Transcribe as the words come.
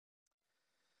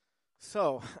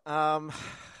So, I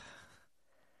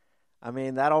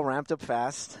mean, that all ramped up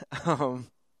fast. Um,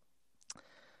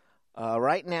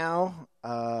 right now,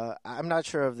 I'm not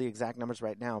sure of the exact numbers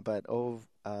right now, but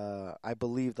I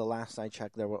believe the last I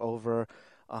checked, there were over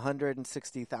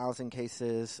 160,000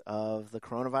 cases of the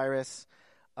coronavirus,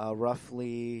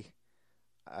 roughly,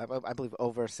 I believe,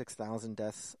 over 6,000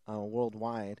 deaths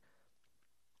worldwide.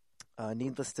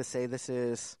 Needless to say, this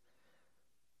is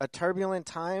a turbulent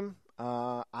time.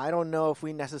 I don't know if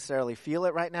we necessarily feel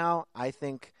it right now. I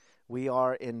think we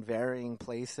are in varying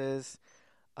places.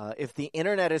 If the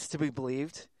internet is to be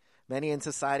believed, many in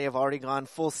society have already gone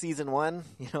full season one,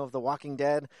 of The Walking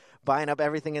Dead, buying up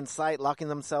everything in sight, locking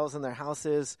themselves in their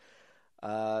houses,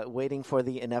 waiting for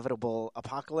the inevitable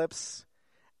apocalypse,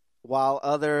 while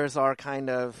others are kind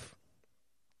of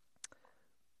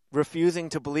refusing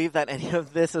to believe that any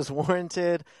of this is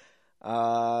warranted,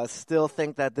 still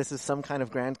think that this is some kind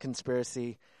of grand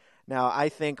conspiracy. Now, I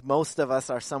think most of us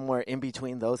are somewhere in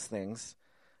between those things.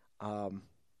 The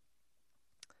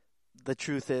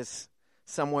truth is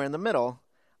somewhere in the middle.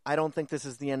 I don't think this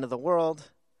is the end of the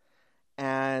world,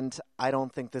 and I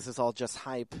don't think this is all just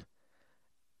hype,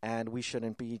 and we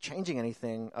shouldn't be changing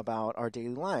anything about our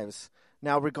daily lives.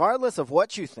 Now, regardless of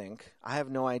what you think, I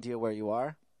have no idea where you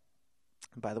are.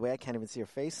 By the way, I can't even see your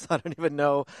face. I don't even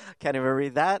know, can't even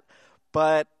read that.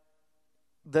 But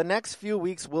the next few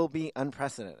weeks will be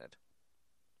unprecedented.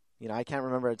 I can't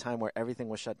remember a time where everything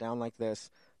was shut down like this.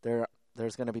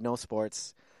 There's going to be no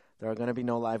sports. There are going to be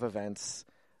no live events.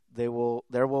 There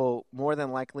will more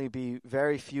than likely be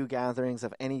very few gatherings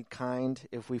of any kind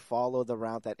if we follow the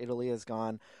route that Italy has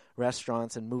gone.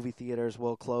 Restaurants and movie theaters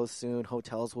will close soon.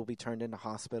 Hotels will be turned into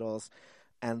hospitals.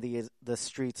 And the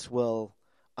streets will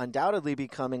undoubtedly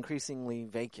become increasingly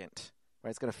vacant.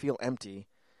 Right? It's going to feel empty.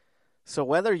 So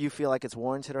whether you feel like it's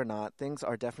warranted or not, things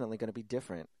are definitely going to be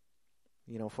different.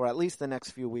 For at least the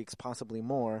next few weeks, possibly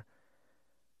more.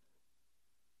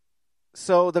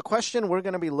 So the question we're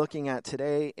going to be looking at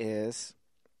today is,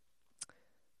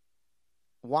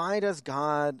 why does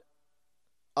God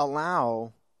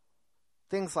allow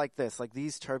things like this, like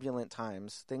these turbulent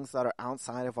times, things that are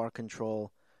outside of our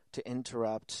control, to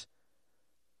interrupt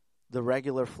the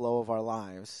regular flow of our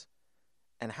lives?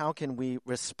 And how can we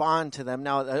respond to them?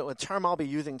 Now, a term I'll be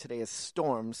using today is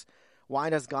storms. Why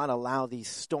does God allow these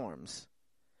storms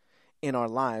in our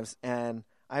lives? And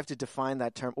I have to define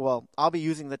that term. Well, I'll be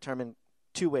using the term in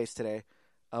two ways today.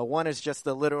 One is just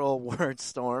the literal word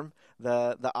storm,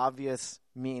 the obvious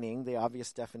meaning, the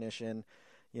obvious definition,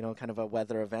 kind of a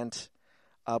weather event.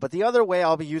 But the other way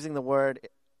I'll be using the word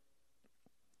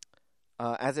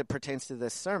as it pertains to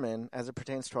this sermon, as it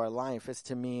pertains to our life, is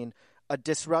to mean a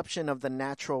disruption of the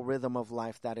natural rhythm of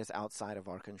life that is outside of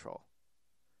our control.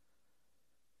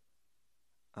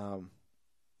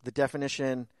 The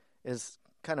definition is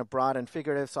kind of broad and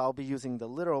figurative, so I'll be using the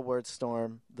literal word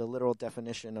storm, the literal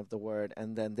definition of the word,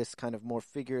 and then this kind of more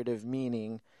figurative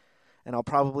meaning. And I'll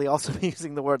probably also be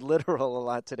using the word literal a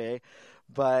lot today.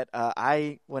 But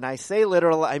when I say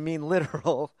literal, I mean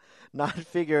literal, not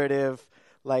figurative,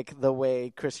 like the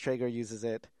way Chris Traeger uses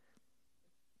it,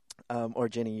 or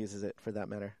Jenny uses it, for that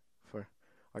matter, for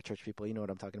our church people. You know what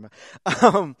I'm talking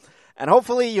about. And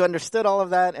hopefully you understood all of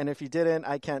that. And if you didn't,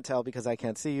 I can't tell because I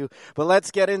can't see you. But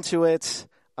let's get into it.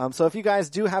 So if you guys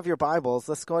do have your Bibles,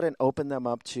 let's go ahead and open them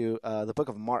up to the book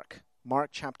of Mark.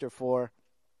 Mark chapter 4,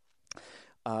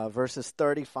 verses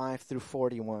 35 through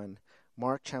 41.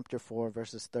 Mark chapter 4,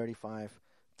 verses 35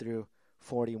 through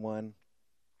 41.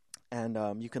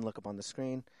 And you can look up on the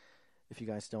screen if you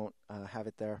guys don't have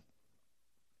it there.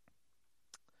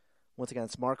 Once again,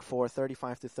 it's Mark 4,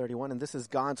 35 through 31, and this is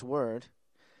God's word.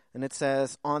 And it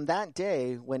says, "On that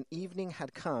day, when evening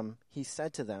had come, he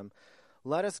said to them,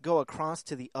 'Let us go across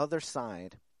to the other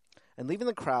side.' And leaving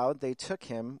the crowd, they took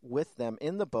him with them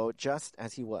in the boat just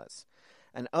as he was.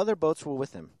 And other boats were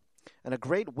with him. And a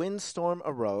great windstorm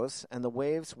arose, and the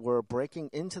waves were breaking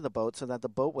into the boat so that the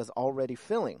boat was already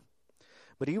filling.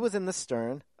 But he was in the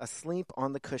stern, asleep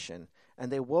on the cushion.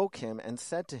 And they woke him and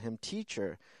said to him,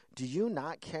 'Teacher, do you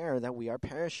not care that we are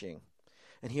perishing?'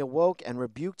 And he awoke and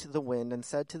rebuked the wind and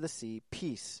said to the sea,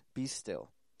 'Peace, be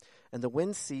still.' And the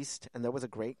wind ceased, and there was a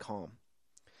great calm.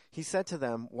 He said to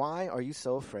them, 'Why are you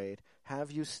so afraid?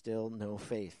 Have you still no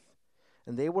faith?'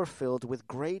 And they were filled with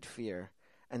great fear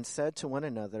and said to one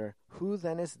another, 'Who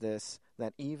then is this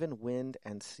that even wind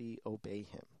and sea obey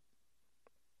him?'"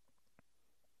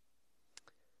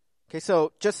 Okay,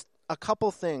 so just a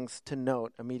couple things to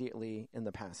note immediately in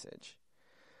the passage.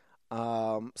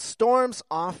 Storms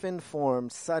often form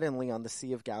suddenly on the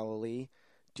Sea of Galilee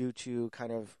due to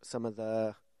kind of some of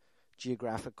the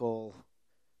geographical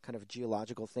kind of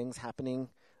geological things happening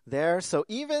there. So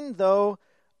even though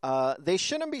they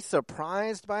shouldn't be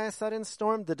surprised by a sudden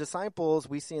storm, the disciples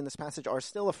we see in this passage are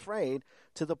still afraid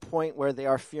to the point where they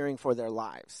are fearing for their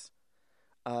lives.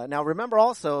 Now remember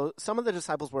also, some of the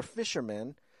disciples were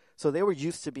fishermen, so they were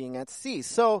used to being at sea.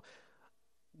 So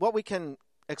what we can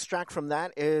extract from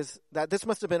that is that this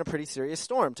must have been a pretty serious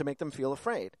storm to make them feel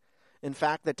afraid. In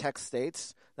fact, the text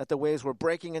states that the waves were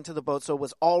breaking into the boat, so it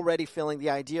was already filling. The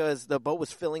idea is the boat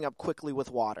was filling up quickly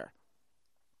with water.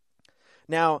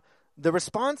 Now, the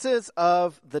responses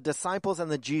of the disciples and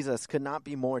the Jesus could not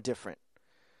be more different.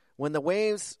 When the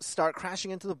waves start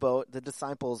crashing into the boat, the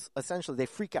disciples, essentially, they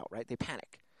freak out, right? They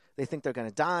panic. They think they're going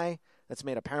to die. That's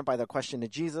made apparent by their question to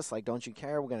Jesus, like, don't you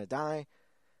care? We're going to die.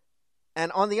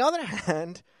 And on the other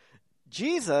hand,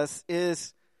 Jesus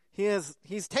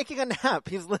he's taking a nap.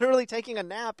 He's literally taking a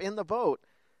nap in the boat.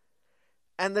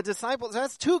 And the disciples,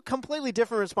 that's two completely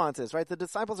different responses, right? The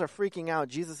disciples are freaking out.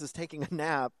 Jesus is taking a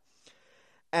nap.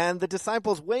 And the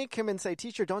disciples wake him and say,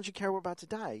 "Teacher, don't you care we're about to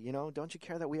die? Don't you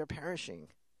care that we are perishing?"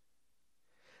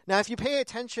 Now, if you pay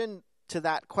attention to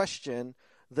that question,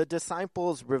 the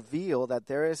disciples reveal that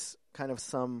there is kind of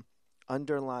some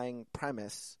underlying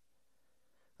premise,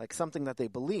 like something that they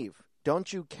believe.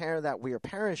 Don't you care that we are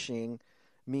perishing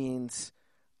means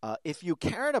if you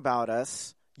cared about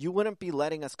us, you wouldn't be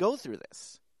letting us go through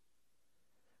this.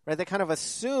 Right? They kind of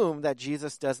assume that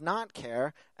Jesus does not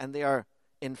care, and they are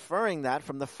inferring that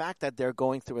from the fact that they're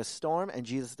going through a storm and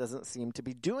Jesus doesn't seem to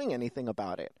be doing anything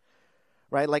about it.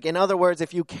 Right? Like, in other words,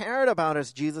 if you cared about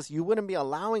us, Jesus, you wouldn't be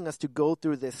allowing us to go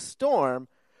through this storm,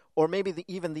 or maybe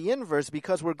even the inverse,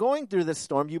 because we're going through this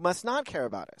storm, you must not care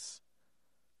about us.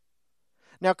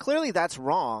 Now, clearly that's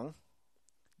wrong,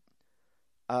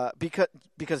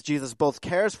 because Jesus both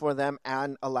cares for them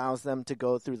and allows them to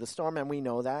go through the storm, and we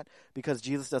know that because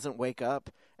Jesus doesn't wake up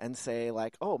and say,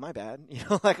 like, "Oh, my bad,"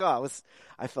 like, "Oh,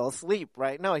 I fell asleep,"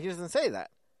 right? No, he doesn't say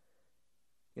that.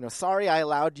 "Sorry I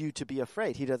allowed you to be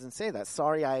afraid." He doesn't say that.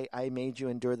 "Sorry I made you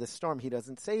endure this storm." He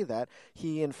doesn't say that.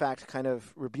 He, in fact, kind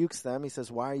of rebukes them. He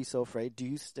says, "Why are you so afraid? Do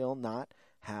you still not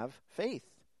have faith?"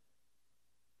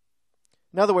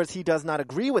 In other words, he does not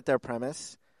agree with their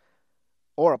premise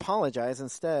or apologize.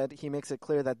 Instead, he makes it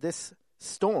clear that this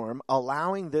storm,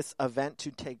 allowing this event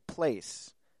to take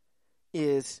place,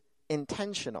 is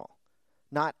intentional,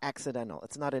 not accidental.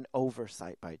 It's not an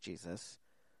oversight by Jesus.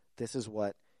 This is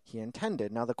what he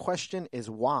intended. Now, the question is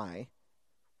why?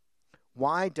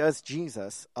 Why does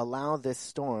Jesus allow this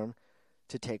storm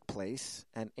to take place?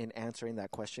 And in answering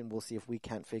that question, we'll see if we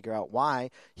can't figure out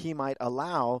why he might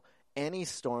allow any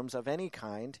storms of any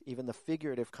kind, even the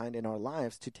figurative kind in our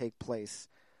lives, to take place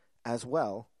as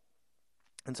well.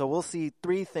 And so we'll see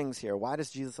three things here. Why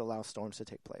does Jesus allow storms to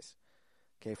take place?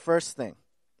 Okay, first thing,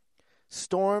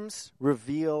 storms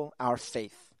reveal our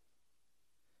faith.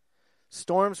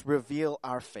 Storms reveal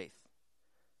our faith.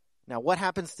 Now, what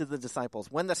happens to the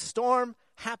disciples? When the storm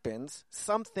happens,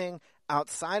 something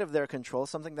outside of their control,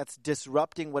 something that's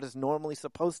disrupting what is normally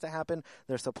supposed to happen.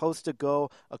 They're supposed to go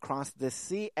across this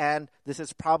sea, and this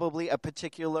is probably a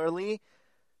particularly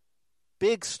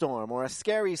big storm or a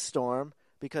scary storm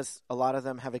because a lot of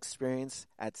them have experience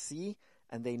at sea,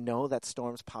 and they know that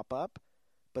storms pop up,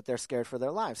 but they're scared for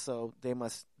their lives, so there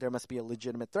must be a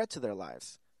legitimate threat to their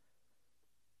lives.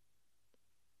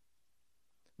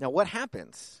 Now, what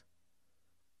happens?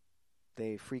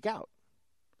 They freak out.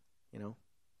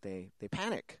 They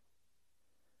panic.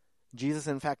 Jesus,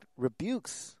 in fact,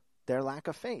 rebukes their lack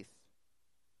of faith.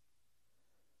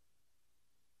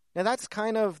 Now, that's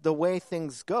kind of the way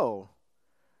things go,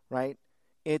 right?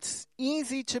 It's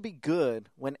easy to be good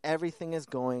when everything is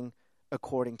going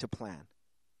according to plan.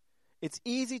 It's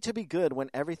easy to be good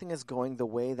when everything is going the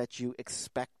way that you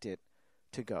expect it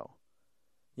to go.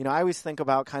 I always think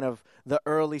about kind of the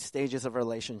early stages of a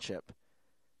relationship.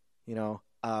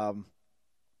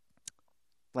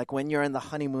 Like when you're in the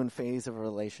honeymoon phase of a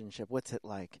relationship, what's it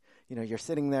like? You're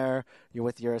sitting there, you're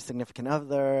with your significant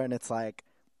other, and it's like,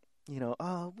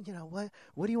 what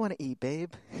do you want to eat,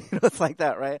 babe? It's like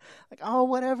that, right? Like, "Oh,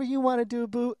 whatever you want to do,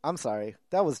 boo." I'm sorry.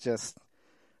 That was just,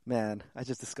 man, I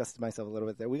just disgusted myself a little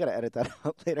bit there. We got to edit that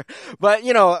out later. But,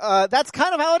 that's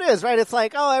kind of how it is, right? It's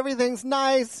like, oh, everything's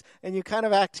nice, and you kind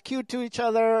of act cute to each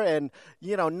other, and,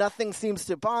 nothing seems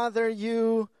to bother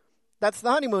you. That's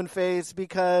the honeymoon phase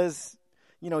because,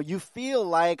 you feel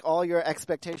like all your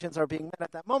expectations are being met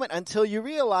at that moment until you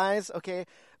realize, okay,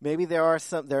 maybe there's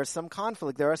some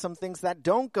conflict. There are some things that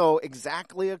don't go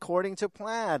exactly according to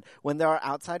plan when there are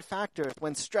outside factors,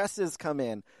 when stresses come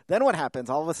in. Then what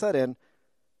happens? All of a sudden,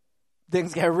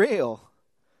 things get real,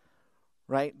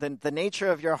 right? The nature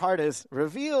of your heart is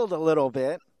revealed a little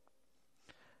bit,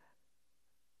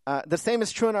 The same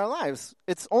is true in our lives.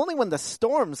 It's only when the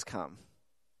storms come,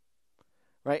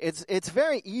 right? It's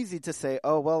very easy to say,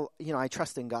 oh, well, I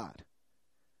trust in God.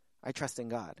 I trust in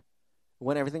God.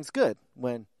 When everything's good,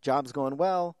 when job's going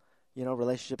well,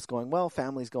 relationships going well,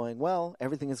 family's going well,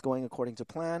 everything is going according to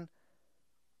plan.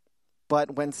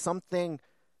 But when something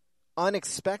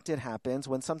unexpected happens,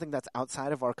 when something that's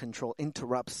outside of our control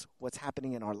interrupts what's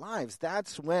happening in our lives,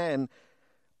 that's when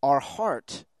our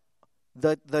heart,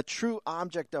 the true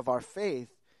object of our faith,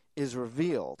 is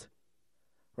revealed,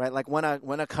 right? Like when a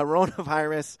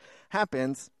coronavirus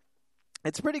happens,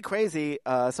 it's pretty crazy.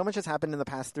 So much has happened in the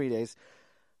past 3 days.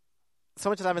 So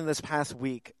much has happened this past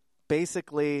week.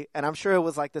 Basically, and I'm sure it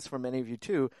was like this for many of you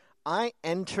too, I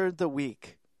entered this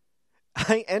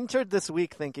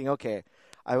week thinking, okay,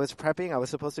 I was prepping. I was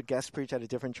supposed to guest preach at a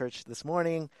different church this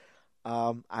morning.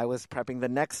 I was prepping the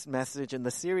next message in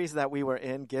the series that we were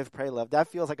in, Give, Pray, Love. That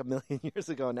feels like a million years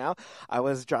ago now. I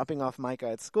was dropping off Micah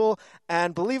at school,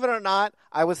 and believe it or not,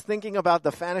 I was thinking about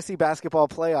the fantasy basketball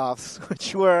playoffs,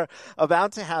 which were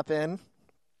about to happen.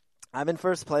 I'm in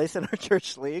first place in our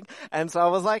church league, and so I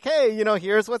was like, hey,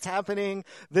 here's what's happening.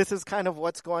 This is kind of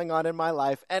what's going on in my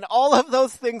life. And all of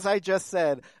those things I just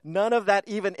said, none of that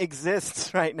even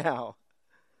exists right now.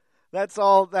 That's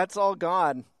all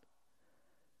gone.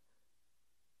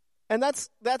 And that's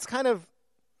kind of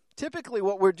typically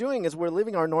what we're doing is we're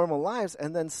living our normal lives,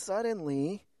 and then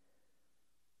suddenly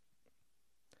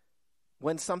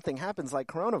when something happens like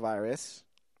coronavirus,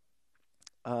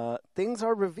 things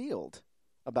are revealed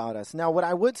about us. Now, what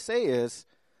I would say is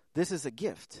this is a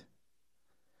gift,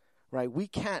 right? We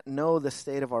can't know the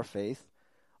state of our faith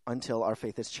until our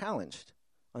faith is challenged,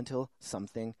 until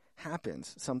something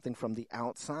happens, something from the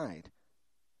outside.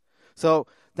 So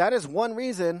that is one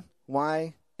reason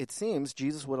why it seems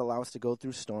Jesus would allow us to go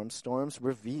through storms. Storms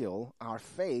reveal our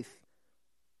faith.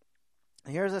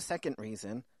 Here's a second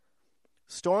reason.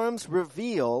 Storms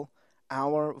reveal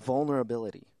our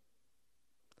vulnerability.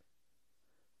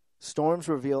 Storms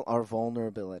reveal our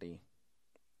vulnerability.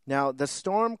 Now, the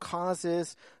storm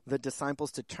causes the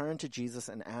disciples to turn to Jesus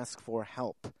and ask for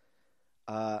help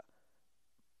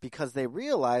because they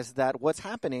realize that what's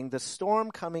happening, the storm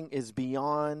coming is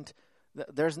beyond,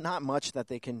 there's not much that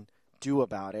they can do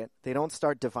about it. They don't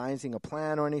start devising a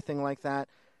plan or anything like that.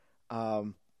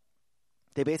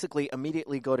 They basically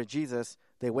immediately go to Jesus,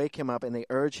 they wake him up, and they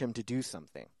urge him to do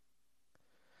something.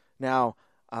 Now,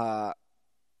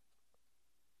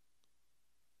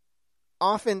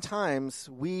 oftentimes,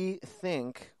 we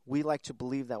like to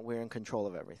believe that we're in control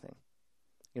of everything.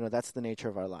 That's the nature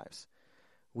of our lives.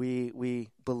 We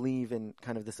believe in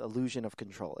kind of this illusion of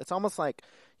control. It's almost like,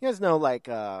 you guys know, like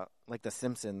The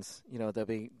Simpsons.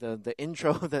 The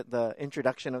intro, the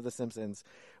introduction of The Simpsons,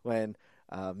 when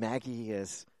Maggie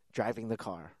is driving the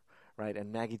car, right?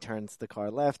 And Maggie turns the car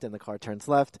left, and the car turns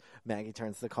left. Maggie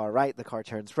turns the car right, the car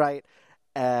turns right,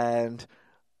 and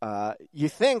you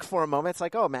think for a moment, it's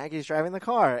like, oh, Maggie's driving the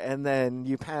car. And then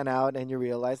you pan out and you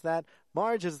realize that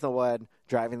Marge is the one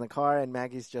driving the car and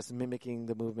Maggie's just mimicking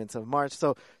the movements of Marge.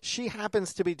 So she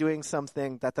happens to be doing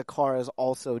something that the car is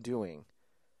also doing.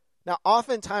 Now,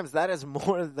 oftentimes that is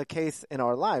more the case in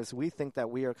our lives. We think that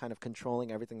we are kind of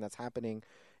controlling everything that's happening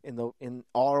in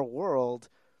our world.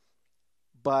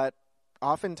 But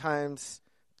oftentimes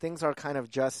things are kind of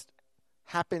just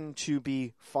happen to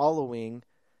be following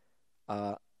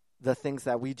the things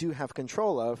that we do have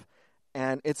control of.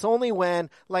 And it's only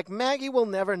when, like, Maggie will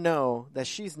never know that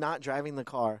she's not driving the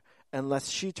car unless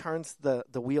she turns the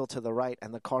wheel to the right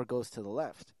and the car goes to the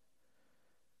left.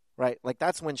 Right? Like,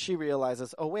 that's when she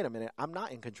realizes, oh, wait a minute, I'm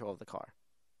not in control of the car.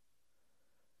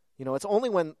 It's only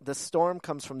when the storm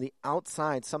comes from the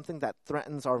outside, something that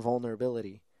threatens our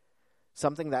vulnerability,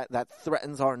 something that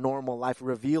threatens our normal life,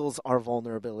 reveals our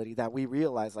vulnerability, that we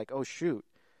realize, like, oh, shoot,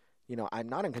 I'm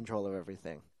not in control of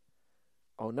everything.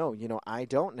 Oh, no, I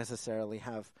don't necessarily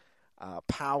have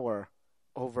power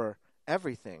over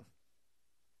everything.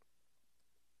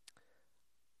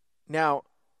 Now,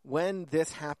 when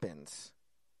this happens,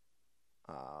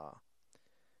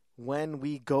 when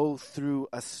we go through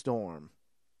a storm,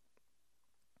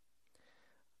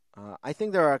 I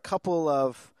think there are a couple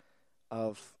of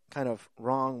kind of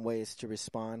wrong ways to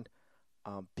respond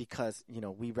because,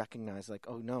 we recognize, like,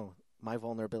 oh, no, my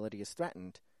vulnerability is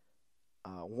threatened.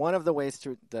 One of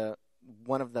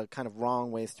the kind of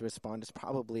wrong ways to respond is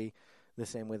probably the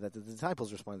same way that the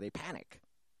disciples responded. They panic.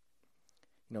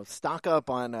 Stock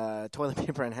up on toilet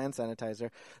paper and hand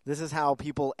sanitizer. This is how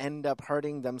people end up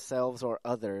hurting themselves or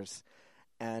others.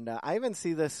 And I even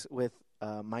see this with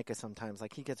Micah sometimes.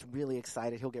 Like, he gets really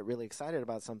excited. He'll get really excited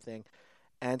about something.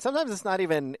 And sometimes it's not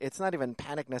even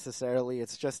panic necessarily.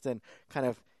 It's just an kind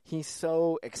of, he's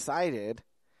so excited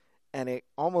and it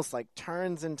almost like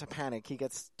turns into panic. He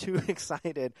gets too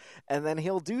excited and then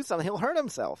he'll do something. He'll hurt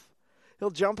himself.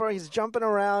 He's jumping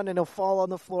around and he'll fall on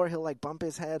the floor. He'll like bump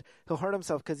his head. He'll hurt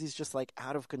himself because he's just like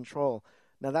out of control.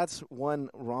 Now that's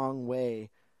one wrong way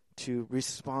to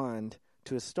respond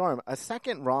to a storm. A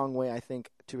second wrong way, I think,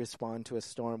 to respond to a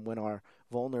storm when our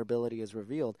vulnerability is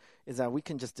revealed is that we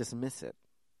can just dismiss it.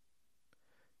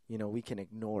 We can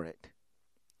ignore it.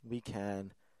 We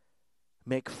can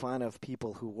make fun of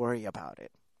people who worry about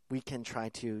it. We can try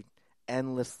to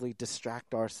endlessly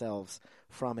distract ourselves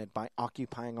from it by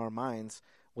occupying our minds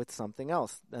with something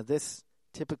else. Now, this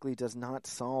typically does not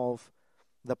solve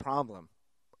the problem.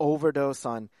 Overdose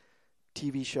on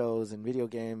TV shows and video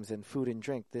games and food and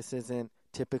drink. This isn't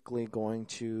typically going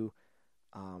to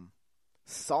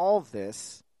solve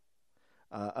this.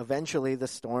 Eventually, the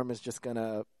storm is just going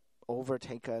to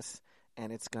overtake us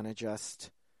and it's going to just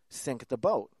sink the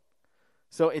boat.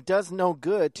 So it does no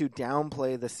good to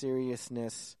downplay the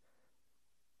seriousness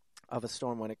of a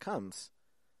storm when it comes.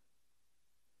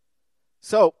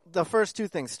 So the first two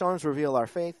things, storms reveal our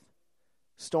faith,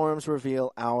 storms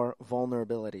reveal our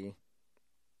vulnerability.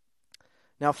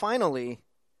 Now finally,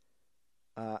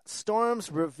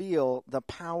 storms reveal the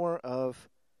power of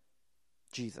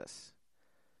Jesus.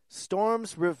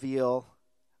 Storms reveal,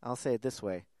 I'll say it this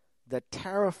way, the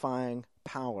terrifying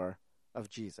power of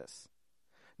Jesus.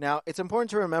 Now, it's important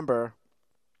to remember,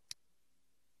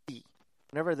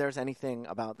 whenever there's anything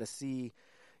about the sea,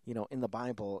 in the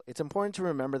Bible, it's important to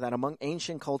remember that among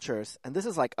ancient cultures, and this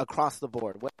is like across the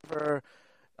board, whatever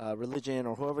religion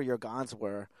or whoever your gods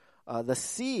were, the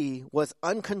sea was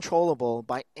uncontrollable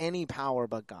by any power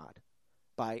but God,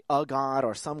 by a god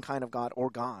or some kind of god or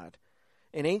God.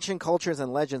 In ancient cultures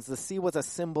and legends, the sea was a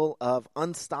symbol of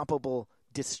unstoppable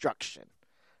destruction.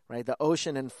 Right? The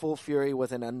ocean in full fury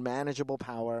was an unmanageable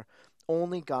power.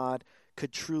 Only God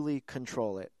could truly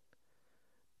control it.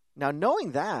 Now,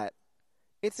 knowing that,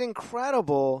 it's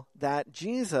incredible that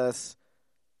Jesus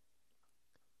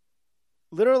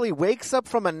literally wakes up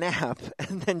from a nap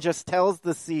and then just tells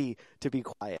the sea to be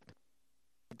quiet.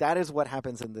 That is what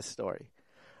happens in this story.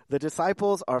 The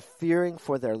disciples are fearing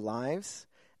for their lives,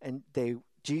 and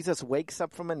Jesus wakes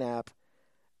up from a nap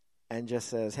and just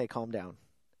says, "Hey, calm down."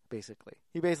 Basically.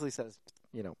 He basically says,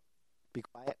 be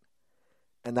quiet.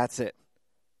 And that's it.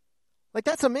 Like,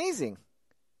 that's amazing.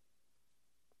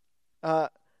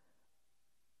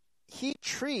 He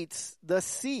treats the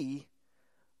sea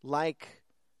like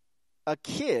a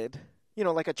kid,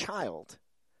 like a child,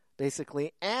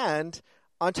 basically. And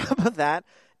on top of that,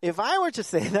 if I were to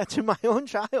say that to my own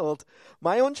child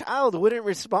wouldn't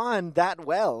respond that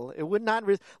well. It would not,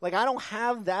 I don't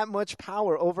have that much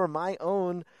power over my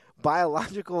own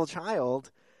biological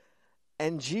child,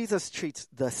 and Jesus treats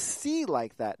the sea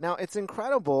like that. Now, it's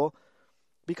incredible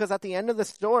because at the end of the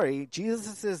story,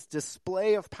 Jesus'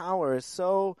 display of power is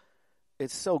so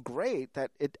great that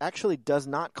it actually does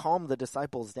not calm the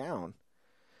disciples down.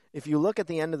 If you look at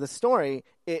the end of the story,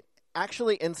 it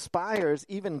actually inspires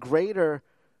even greater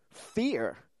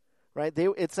fear, right?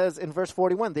 It says in verse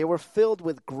 41, they were filled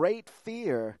with great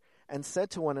fear and said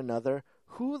to one another,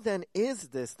 "Who then is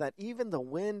this that even the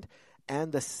wind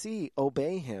and the sea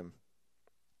obey him?"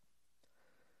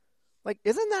 Like,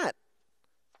 isn't that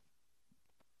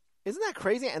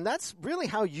crazy? And that's really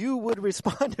how you would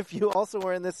respond if you also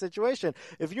were in this situation.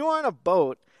 If you were on a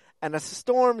boat and a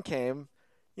storm came,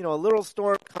 a little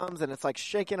storm comes and it's like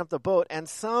shaking up the boat, and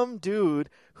some dude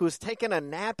who's taking a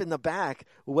nap in the back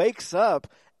wakes up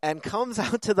and comes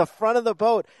out to the front of the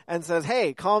boat and says,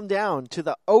 "Hey, calm down," to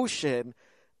the ocean,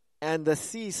 and the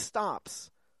sea stops.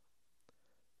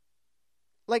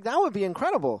 Like, that would be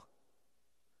incredible.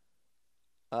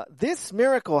 This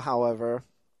miracle, however,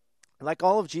 like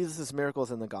all of Jesus'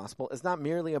 miracles in the gospel, is not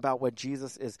merely about what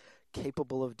Jesus is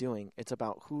capable of doing. It's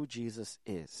about who Jesus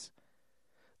is.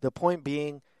 The point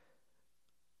being,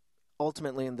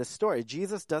 ultimately in this story,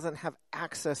 Jesus doesn't have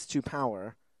access to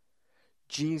power.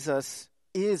 Jesus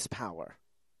is power.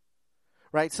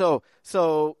 Right? So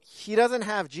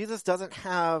Jesus doesn't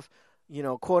have,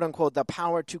 quote unquote, the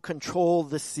power to control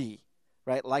the sea.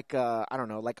 Right? Like,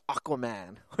 like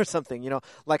Aquaman or something,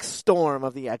 like Storm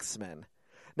of the X-Men.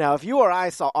 Now, if you or I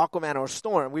saw Aquaman or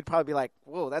Storm, we'd probably be like,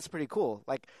 "Whoa, that's pretty cool.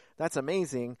 Like, that's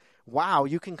amazing. Wow,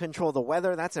 you can control the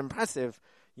weather. That's impressive.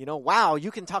 Wow,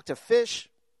 you can talk to fish."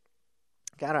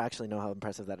 I don't actually know how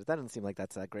impressive that is. That doesn't seem like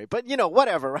that's that great. But,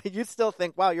 whatever, right? You'd still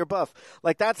think, wow, you're buff.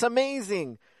 Like, that's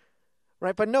amazing.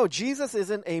 Right? But no, Jesus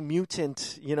isn't a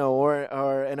mutant,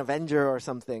 or an Avenger or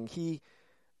something. He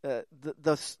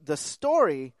the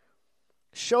story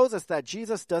shows us that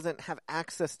Jesus doesn't have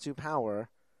access to power,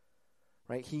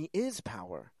 right? He is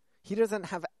power. He doesn't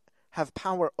have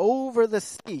power over the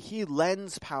sea. He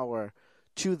lends power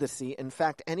to the sea. In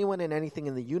fact, anyone and anything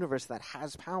in the universe that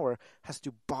has power has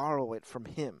to borrow it from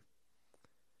him.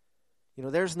 You know,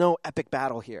 there's no epic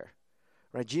battle here,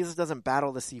 right? Jesus doesn't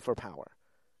battle the sea for power.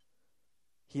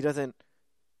 He doesn't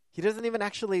even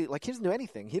actually, like, he doesn't do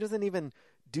anything. He doesn't even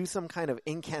do some kind of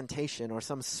incantation or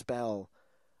some spell.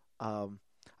 I don't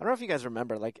know if you guys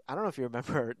remember, I don't know if you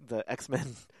remember the X-Men,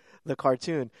 the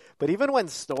cartoon, but even when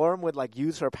Storm would,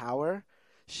 use her power,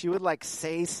 she would,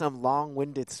 say some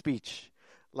long-winded speech.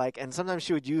 And sometimes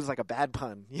she would use, a bad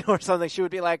pun, or something. She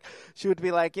would be like,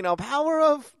 power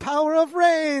of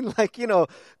rain,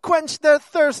 quench their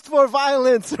thirst for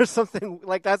violence, or something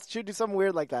like that. She would do something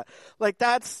weird like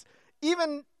that.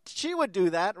 Even she would do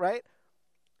that, right?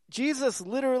 Jesus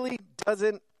literally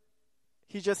doesn't.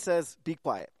 He just says, be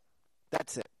quiet.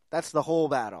 That's it. That's the whole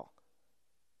battle.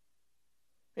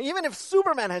 Even if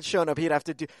Superman had shown up, he'd have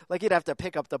to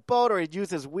pick up the boat, or he'd use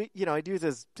his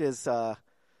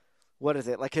what is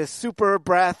it? His super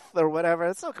breath or whatever.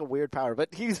 It's like a weird power,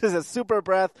 but he uses his super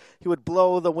breath. He would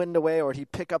blow the wind away, or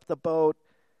he'd pick up the boat.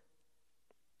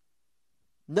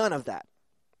 None of that.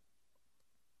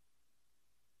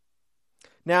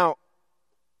 Now,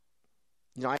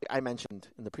 I mentioned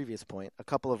in the previous point a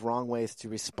couple of wrong ways to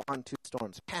respond to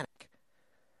storms. Panic.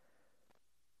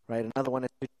 Right? Another one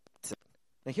is,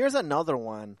 now here's another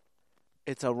one.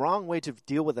 It's a wrong way to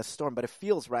deal with a storm, but it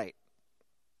feels right.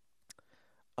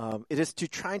 It is to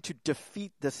try to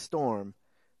defeat the storm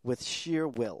with sheer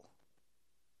will.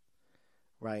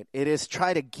 Right? It is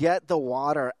try to get the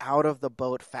water out of the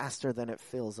boat faster than it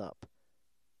fills up.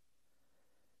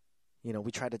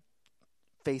 We try to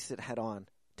face it head on,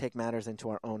 take matters into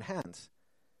our own hands.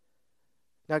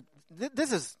 Now,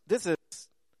 this is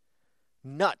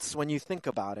nuts when you think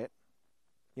about it.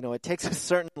 It takes a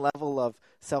certain level of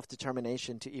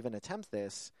self-determination to even attempt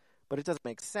this, but it doesn't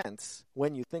make sense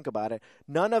when you think about it.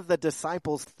 None of the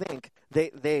disciples think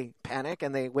they panic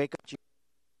and they wake up Jesus,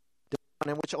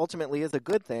 which ultimately is a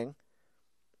good thing.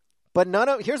 But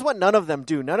here's what none of them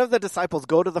do. None of the disciples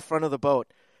go to the front of the boat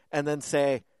and then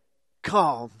say,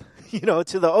 calm,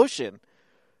 to the ocean.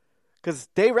 Because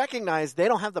they recognize they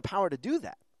don't have the power to do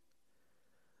that.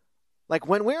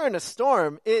 When we're in a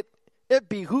storm, it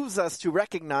behooves us to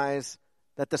recognize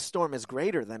that the storm is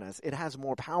greater than us. It has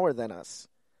more power than us.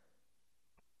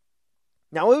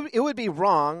 Now, it would be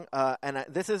wrong, and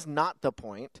this is not the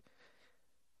point,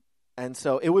 and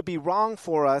so it would be wrong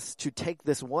for us to take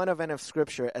this one event of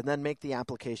Scripture and then make the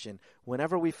application.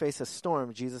 Whenever we face a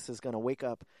storm, Jesus is going to wake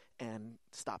up and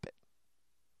stop it.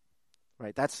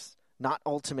 Right? That's not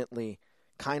ultimately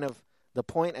kind of the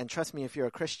point, and trust me, if you're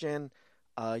a Christian,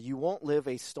 you won't live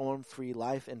a storm-free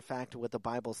life. In fact, what the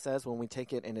Bible says when we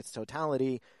take it in its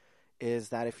totality is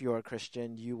that if you're a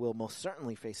Christian, you will most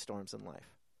certainly face storms in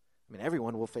life.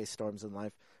 Everyone will face storms in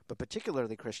life, but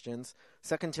particularly Christians.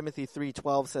 2 Timothy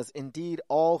 3:12 says, indeed,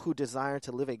 all who desire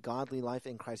to live a godly life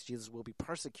in Christ Jesus will be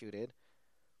persecuted.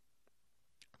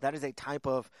 That is a type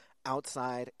of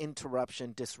outside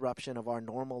interruption, disruption of our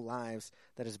normal lives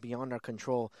that is beyond our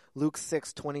control. Luke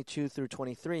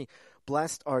 6:22-23,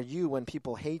 blessed are you when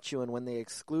people hate you and when they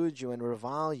exclude you and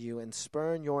revile you and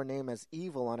spurn your name as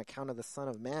evil on account of the Son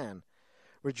of Man.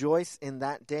 Rejoice in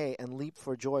that day and leap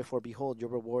for joy, for behold, your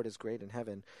reward is great in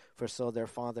heaven, for so their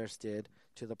fathers did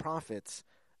to the prophets.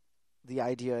 The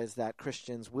idea is that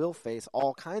Christians will face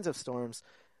all kinds of storms,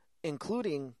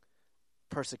 including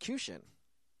persecution.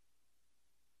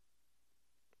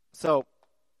 So,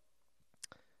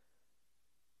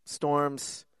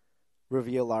 storms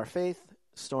reveal our faith.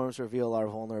 Storms reveal our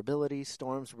vulnerability.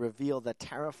 Storms reveal the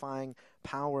terrifying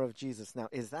power of Jesus. Now,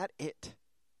 is that it?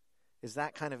 Is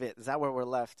that kind of it? Is that where we're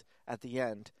left at the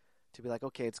end? To be like,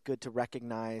 okay, it's good to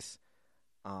recognize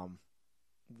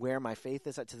where my faith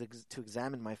is, to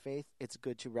examine my faith. It's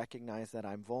good to recognize that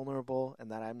I'm vulnerable and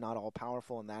that I'm not all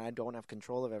powerful and that I don't have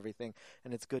control of everything.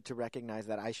 And it's good to recognize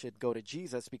that I should go to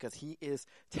Jesus because he is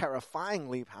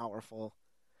terrifyingly powerful,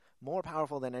 more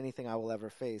powerful than anything I will ever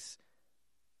face.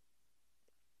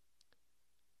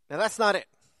 Now, that's not it,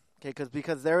 okay?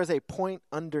 Because there is a point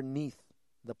underneath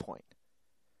the point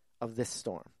of this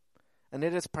storm. And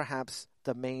it is perhaps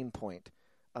the main point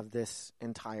of this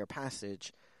entire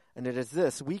passage. And it is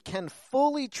this: we can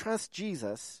fully trust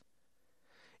Jesus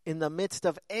in the midst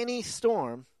of any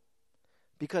storm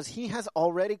because he has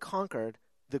already conquered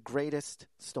the greatest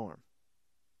storm.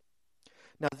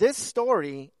 Now, this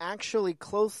story actually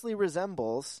closely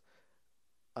resembles,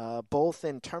 both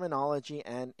in terminology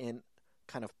and in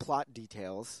kind of plot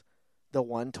details the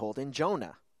one told in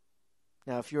Jonah.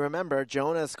 Now, if you remember,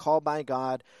 Jonah is called by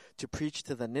God to preach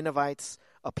to the Ninevites,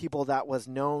 a people that was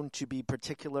known to be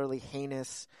particularly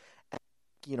heinous and,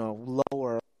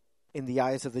 lower in the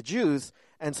eyes of the Jews.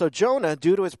 And so Jonah,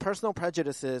 due to his personal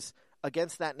prejudices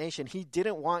against that nation, he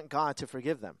didn't want God to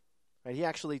forgive them. Right? He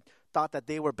actually thought that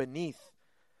they were beneath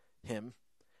him.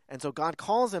 And so God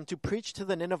calls him to preach to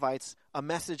the Ninevites a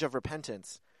message of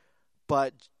repentance.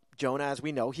 But Jonah, as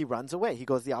we know, he runs away. He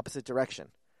goes the opposite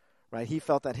direction. Right? He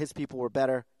felt that his people were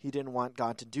better. He didn't want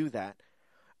God to do that.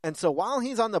 And so while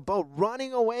he's on the boat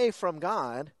running away from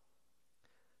God,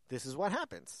 this is what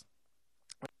happens.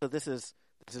 So this is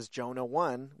Jonah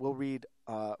 1. We'll read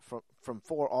from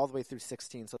 4 all the way through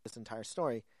 16, so this entire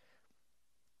story.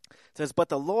 It says, "But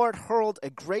the Lord hurled a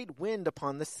great wind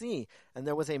upon the sea, and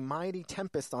there was a mighty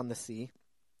tempest on the sea,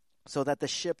 so that the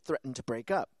ship threatened to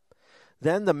break up.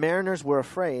 Then the mariners were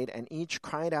afraid, and each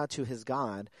cried out to his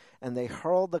God, and they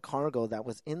hurled the cargo that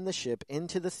was in the ship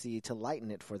into the sea to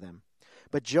lighten it for them.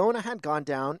 But Jonah had gone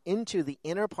down into the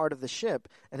inner part of the ship,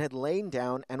 and had lain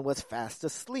down and was fast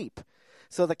asleep.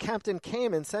 So the captain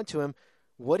came and said to him,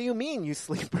 'What do you mean, you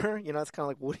sleeper?'" It's kind of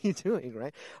like, what are you doing,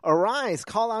 right? "Arise,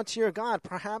 call out to your God.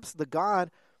 Perhaps the God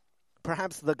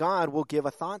will give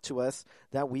a thought to us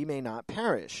that we may not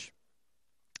perish."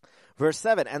 Verse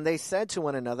 7, "And they said to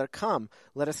one another, 'Come,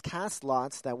 let us cast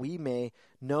lots that we may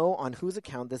know on whose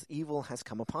account this evil has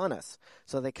come upon us.'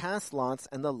 So they cast lots,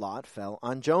 and the lot fell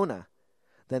on Jonah.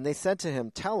 Then they said to him,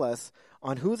 'Tell us,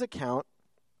 on whose account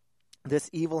this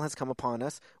evil has come upon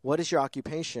us. What is your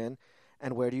occupation,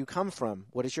 and where do you come from?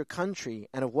 What is your country,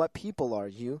 and of what people are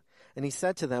you?' And he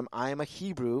said to them, 'I am a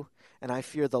Hebrew, and I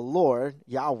fear the Lord,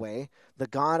 Yahweh, the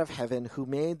God of heaven, who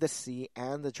made the sea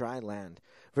and the dry land.'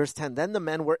 Verse 10, "Then the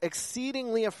men were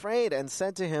exceedingly afraid and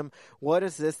said to him, 'What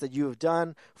is this that you have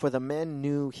done?' For the men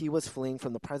knew he was fleeing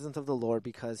from the presence of the Lord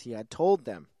because he had told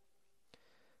them."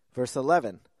 Verse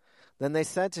 11, "Then they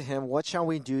said to him, 'What shall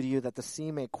we do to you that the sea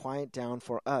may quiet down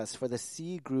for us?' For the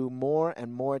sea grew more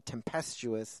and more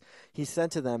tempestuous. He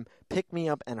said to them, 'Pick me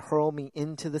up and hurl me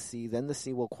into the sea, then the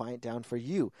sea will quiet down for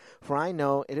you. For I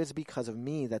know it is because of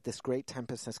me that this great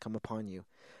tempest has come upon you.'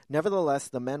 Nevertheless,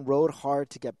 the men rowed hard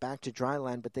to get back to dry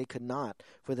land, but they could not,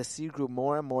 for the sea grew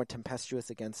more and more tempestuous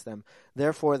against them.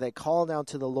 Therefore they called out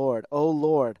to the Lord, 'O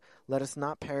Lord, let us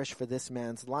not perish for this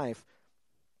man's life,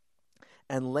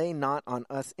 and lay not on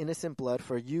us innocent blood,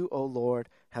 for you, O Lord,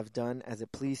 have done as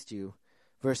it pleased you.'"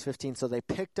 Verse 15, "So they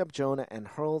picked up Jonah and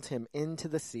hurled him into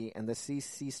the sea, and the sea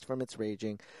ceased from its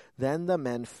raging. Then the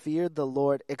men feared the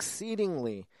Lord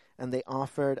exceedingly, and they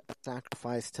offered a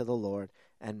sacrifice to the Lord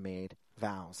and made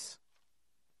vows."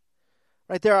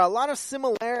 Right, there are a lot of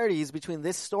similarities between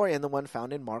this story and the one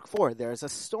found in Mark 4. There's a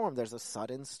storm. There's a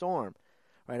sudden storm.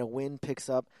 Right, a wind picks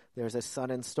up. There's a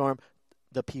sudden storm.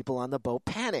 The people on the boat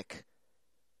panic.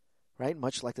 Right,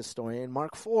 much like the story in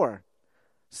Mark 4.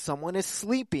 Someone is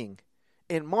sleeping.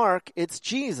 In Mark, it's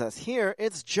Jesus. Here,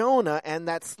 it's Jonah, and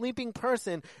that sleeping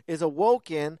person is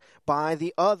awoken by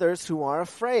the others who are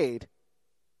afraid.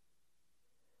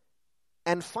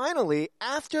 And finally,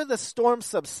 after the storm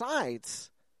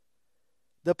subsides,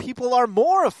 the people are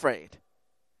more afraid.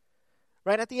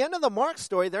 Right? At the end of the Mark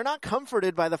story, they're not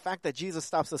comforted by the fact that Jesus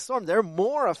stops the storm. They're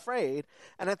more afraid.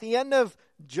 And at the end of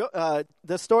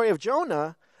the story of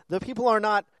Jonah, the people are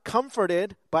not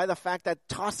comforted by the fact that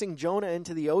tossing Jonah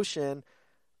into the ocean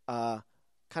kind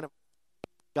of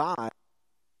God,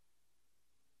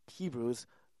 Hebrews,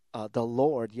 the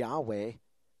Lord, Yahweh,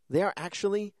 they are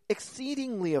actually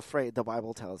exceedingly afraid, the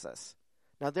Bible tells us.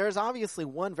 Now, there is obviously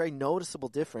one very noticeable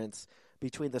difference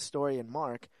between the story in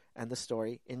Mark and the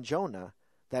story in Jonah.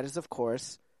 That is, of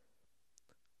course,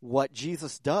 what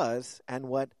Jesus does and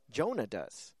what Jonah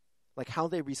does, like how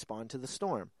they respond to the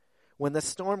storm. When the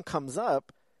storm comes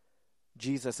up,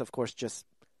 Jesus, of course, just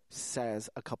says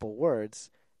a couple words,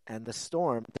 and the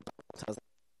storm, the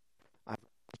Bible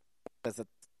tells us,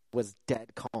 was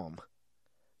dead calm.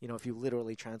 If you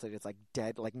literally translate it, it's like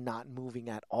dead, like not moving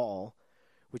at all,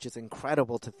 which is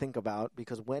incredible to think about,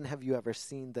 because when have you ever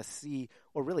seen the sea,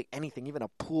 or really anything, even a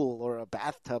pool or a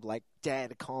bathtub, like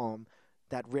dead calm?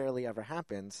 That rarely ever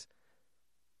happens.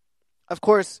 Of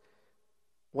course,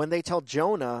 when they tell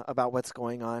Jonah about what's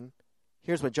going on,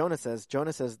 here's what Jonah says.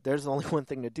 Jonah says, "There's only one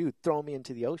thing to do. Throw me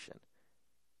into the ocean.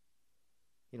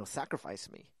 Sacrifice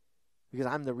me, because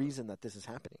I'm the reason that this is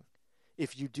happening.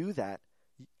 If you do that,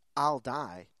 I'll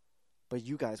die, but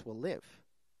you guys will live."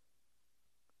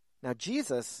 Now,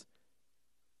 Jesus,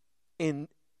 in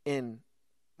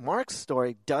Mark's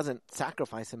story, doesn't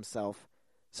sacrifice himself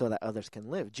so that others can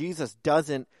live. Jesus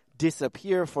doesn't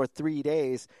disappear for 3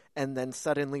 days and then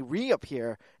suddenly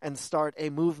reappear and start a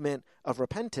movement of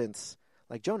repentance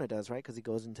like Jonah does, right? Because he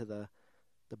goes into the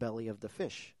belly of the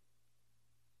fish.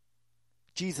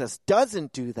 Jesus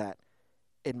doesn't do that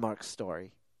in Mark's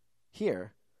story.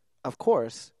 Here, of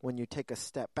course, when you take a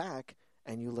step back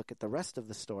and you look at the rest of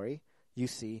the story, you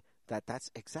see that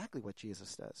that's exactly what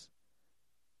Jesus does.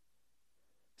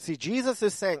 See, Jesus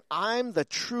is saying, I'm the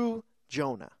true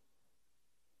Jonah.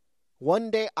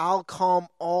 One day I'll calm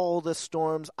all the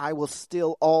storms. I will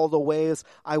still all the waves.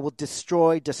 I will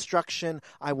destroy destruction.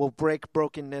 I will break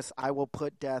brokenness. I will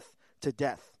put death to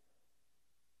death.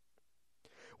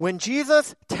 When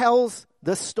Jesus tells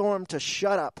the storm to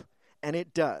shut up, and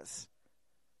it does,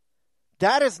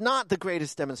 that is not the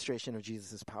greatest demonstration of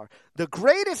Jesus' power. The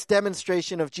greatest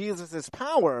demonstration of Jesus'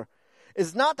 power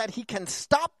is not that he can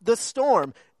stop the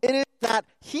storm. It is that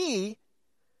he,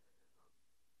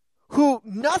 who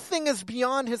nothing is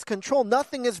beyond his control,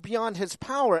 nothing is beyond his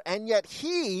power, and yet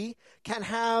he can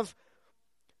have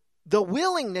the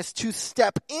willingness to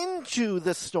step into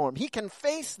the storm. He can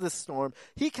face the storm.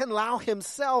 He can allow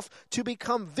himself to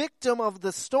become victim of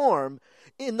the storm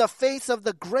in the face of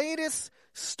the greatest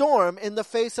storm, in the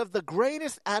face of the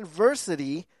greatest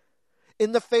adversity,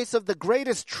 in the face of the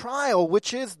greatest trial,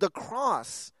 which is the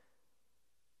cross.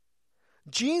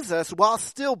 Jesus, while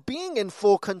still being in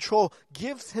full control,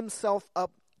 gives himself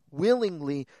up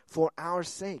willingly for our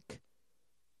sake,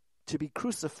 to be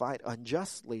crucified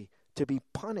unjustly, to be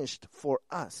punished for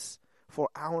us, for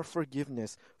our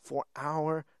forgiveness, for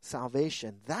our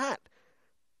salvation. That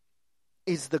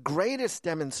is the greatest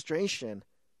demonstration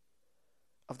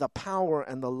of the power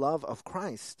and the love of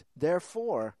Christ.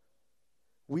 Therefore,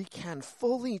 we can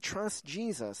fully trust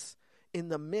Jesus in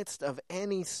the midst of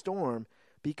any storm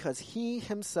because he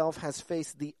himself has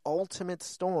faced the ultimate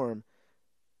storm.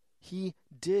 He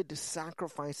did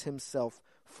sacrifice himself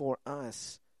for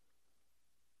us,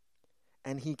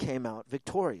 and he came out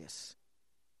victorious.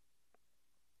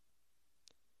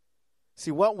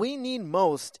 See, what we need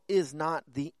most is not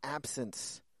the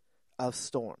absence of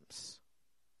storms.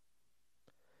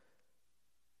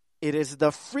 It is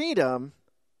the freedom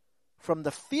from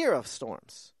the fear of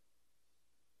storms.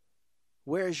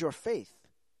 Where is your faith?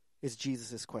 Is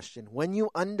Jesus' question. When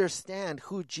you understand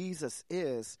who Jesus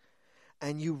is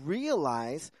and you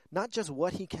realize not just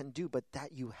what he can do, but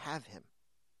that you have him.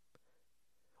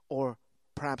 Or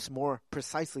perhaps more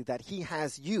precisely, that he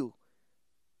has you.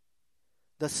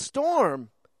 The storm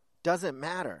doesn't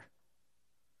matter.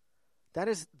 That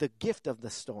is the gift of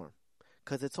the storm.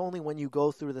 Because it's only when you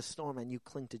go through the storm and you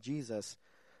cling to Jesus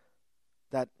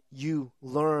that you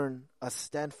learn a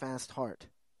steadfast heart.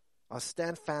 A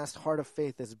steadfast heart of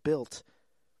faith is built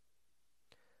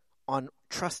on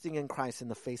trusting in Christ in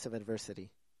the face of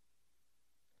adversity.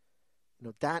 You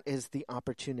know, that is the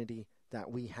opportunity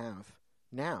that we have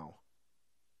now.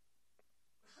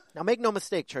 Now, make no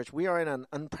mistake, church, we are in an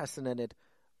unprecedented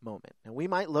moment. And we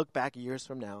might look back years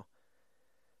from now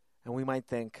and we might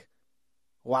think,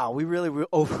 wow, we really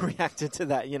overreacted to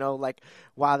that. You know, like,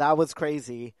 wow, that was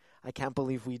crazy. I can't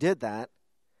believe we did that.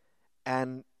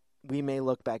 And we may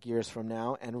look back years from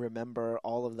now and remember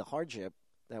all of the hardship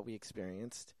that we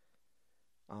experienced.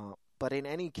 But in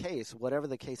any case, whatever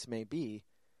the case may be,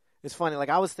 it's funny. Like,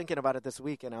 I was thinking about it this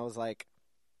week, and I was like,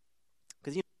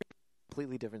 because you know,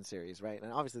 completely different series, right?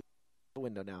 And obviously, the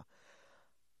window now.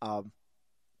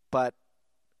 But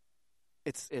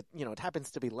it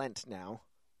happens to be Lent now,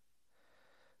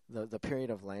 the period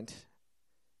of Lent,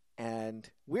 and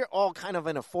we're all kind of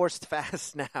in a forced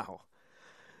fast now.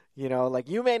 You know, like,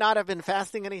 you may not have been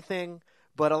fasting anything,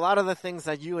 but a lot of the things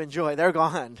that you enjoy, they're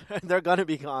gone. They're going to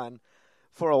be gone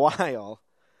for a while.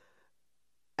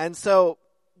 And so,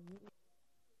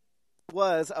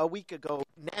 was a week ago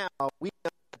now, we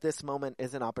know that this moment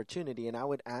is an opportunity, and I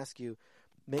would ask you,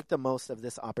 make the most of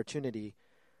this opportunity.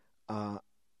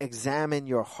 Examine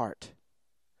your heart,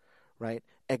 right?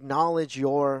 Acknowledge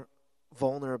your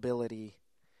vulnerability.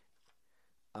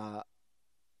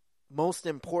 Most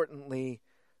importantly,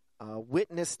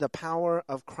 witness the power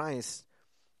of Christ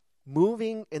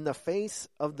moving in the face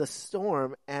of the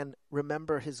storm, and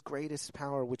remember his greatest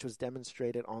power, which was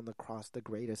demonstrated on the cross, the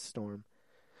greatest storm.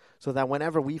 So that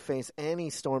whenever we face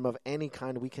any storm of any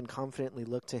kind, we can confidently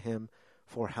look to him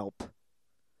for help.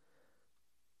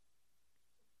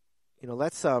 You know,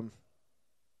 let's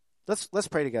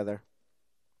pray together.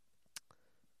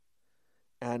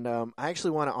 And I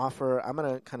actually want to offer, I'm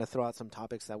going to kind of throw out some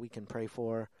topics that we can pray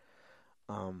for.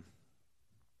 And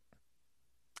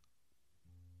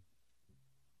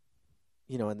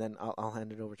then I'll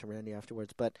hand it over to Randy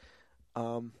afterwards. But,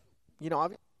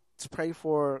 obviously let's pray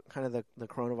for kind of the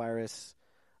coronavirus.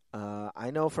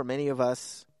 I know for many of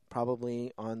us,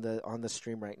 probably on the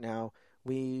stream right now,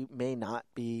 we may not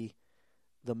be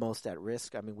the most at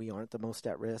risk. I mean, we aren't the most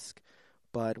at risk,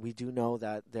 but we do know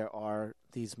that there are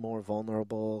these more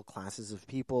vulnerable classes of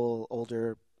people,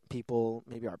 older people,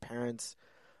 maybe our parents,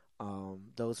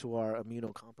 those who are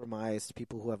immunocompromised,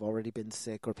 people who have already been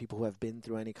sick, or people who have been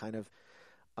through any kind of,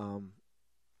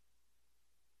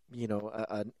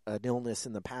 an illness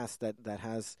in the past that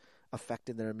has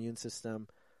affected their immune system.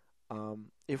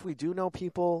 If we do know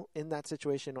people in that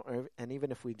situation, and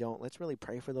even if we don't, let's really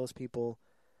pray for those people.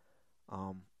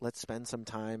 Let's spend some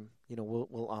time.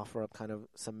 We'll offer up kind of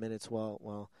some minutes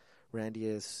while Randy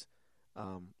is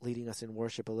leading us in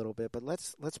worship a little bit. But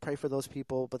let's pray for those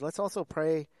people. But let's also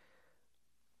pray.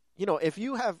 If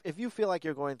you feel like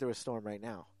you're going through a storm right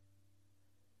now,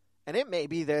 and it may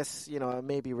be this, it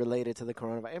may be related to the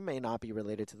coronavirus. It may not be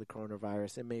related to the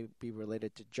coronavirus. It may be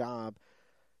related to job,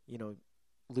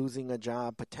 losing a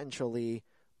job potentially,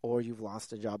 or you've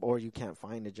lost a job, or you can't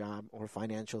find a job, or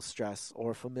financial stress,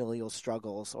 or familial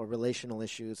struggles, or relational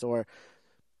issues, or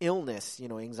illness,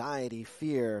 anxiety,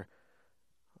 fear,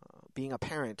 being a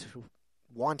parent,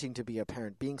 wanting to be a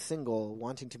parent, being single,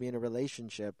 wanting to be in a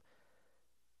relationship,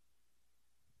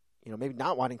 maybe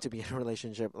not wanting to be in a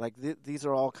relationship. Like these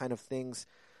are all kind of things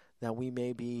that we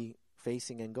may be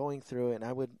facing and going through. And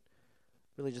I would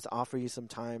really just offer you some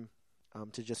time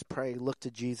to just pray, look to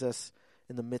Jesus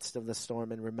in the midst of the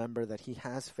storm, and remember that he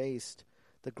has faced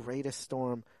the greatest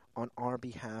storm on our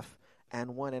behalf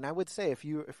and won. And I would say if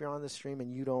you're on the stream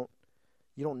and you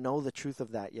don't know the truth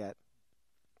of that yet,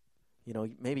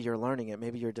 maybe you're learning it,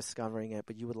 maybe you're discovering it,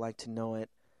 but you would like to know it,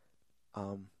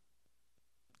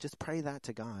 just pray that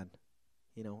to God.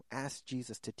 Ask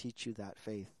Jesus to teach you that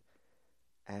faith.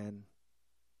 And,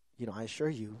 I assure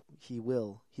you, he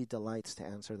will. He delights to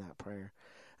answer that prayer.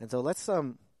 And so let's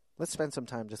spend some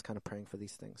time just kind of praying for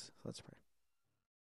these things. Let's pray.